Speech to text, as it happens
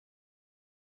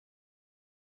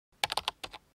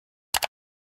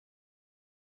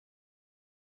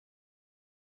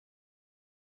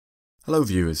Hello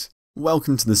viewers,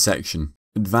 welcome to the section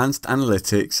Advanced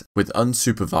Analytics with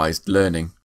Unsupervised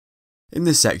Learning. In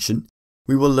this section,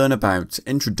 we will learn about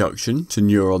Introduction to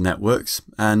Neural Networks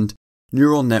and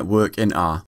Neural Network in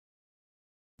R.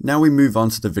 Now we move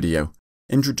on to the video,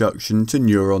 Introduction to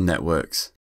Neural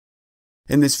Networks.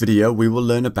 In this video, we will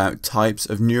learn about types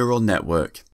of neural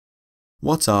network.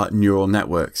 What are neural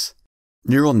networks?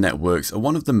 Neural networks are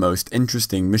one of the most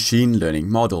interesting machine learning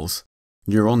models.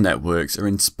 Neural networks are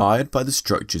inspired by the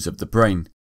structures of the brain.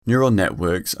 Neural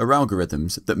networks are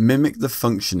algorithms that mimic the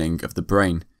functioning of the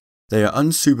brain. They are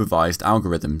unsupervised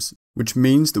algorithms, which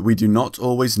means that we do not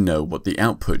always know what the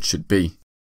output should be.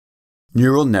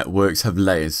 Neural networks have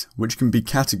layers, which can be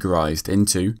categorized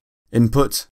into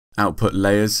input, output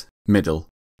layers, middle.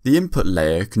 The input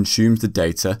layer consumes the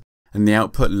data, and the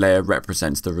output layer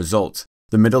represents the result.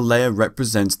 The middle layer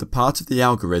represents the part of the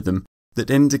algorithm that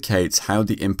indicates how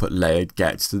the input layer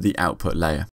gets to the output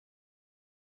layer.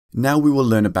 Now we will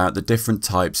learn about the different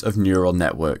types of neural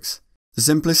networks. The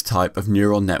simplest type of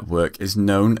neural network is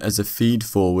known as a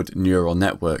feed-forward neural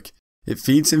network. It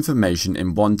feeds information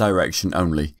in one direction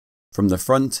only, from the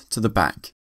front to the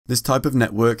back. This type of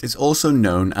network is also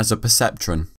known as a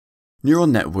perceptron. Neural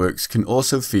networks can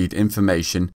also feed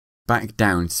information back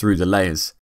down through the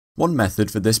layers. One method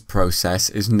for this process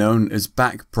is known as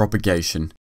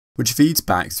backpropagation, which feeds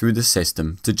back through the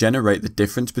system to generate the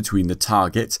difference between the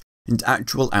target and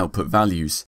actual output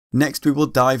values. Next, we will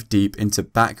dive deep into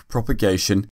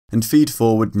backpropagation and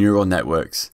feed-forward neural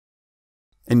networks.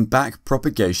 In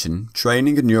backpropagation,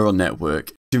 training a neural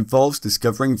network involves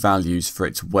discovering values for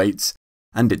its weights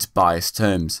and its bias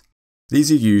terms.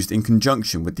 These are used in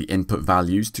conjunction with the input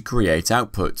values to create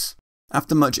outputs.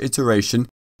 After much iteration,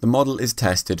 the model is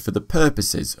tested for the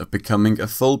purposes of becoming a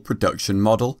full production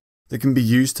model that can be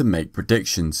used to make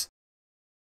predictions.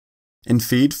 In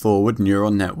feed-forward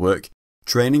neural network,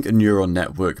 training a neural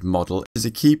network model is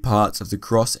a key part of the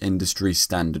cross-industry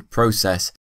standard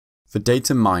process for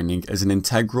data mining as an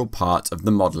integral part of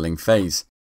the modeling phase.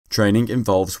 Training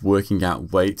involves working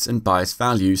out weights and bias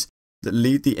values that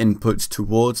lead the inputs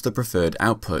towards the preferred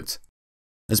output.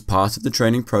 As part of the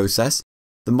training process,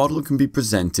 the model can be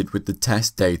presented with the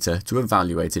test data to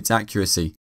evaluate its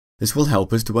accuracy. This will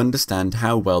help us to understand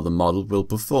how well the model will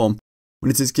perform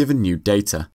when it is given new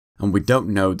data, and we don't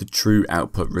know the true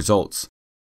output results.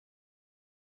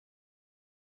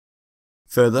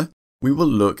 Further, we will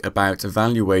look about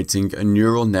evaluating a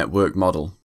neural network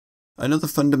model. Another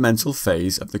fundamental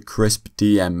phase of the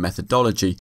CRISP-DM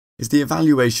methodology is the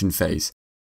evaluation phase,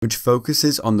 which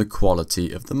focuses on the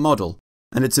quality of the model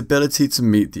and its ability to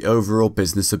meet the overall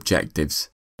business objectives.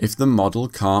 If the model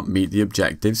can't meet the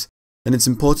objectives, then it's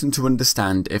important to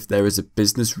understand if there is a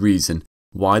business reason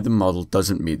why the model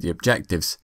doesn't meet the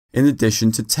objectives, in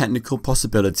addition to technical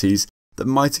possibilities that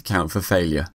might account for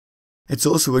failure. It's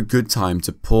also a good time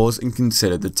to pause and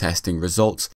consider the testing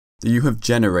results that you have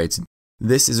generated.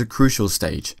 This is a crucial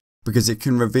stage because it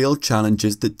can reveal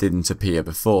challenges that didn't appear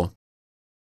before.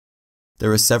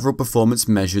 There are several performance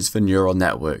measures for neural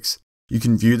networks. You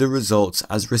can view the results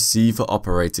as receiver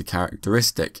operator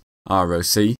characteristic,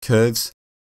 ROC, curves,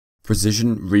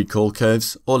 precision recall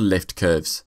curves, or lift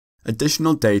curves.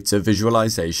 Additional data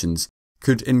visualizations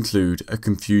could include a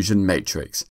confusion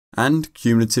matrix and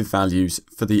cumulative values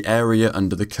for the area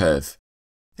under the curve.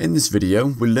 In this video,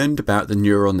 we learned about the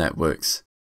neural networks.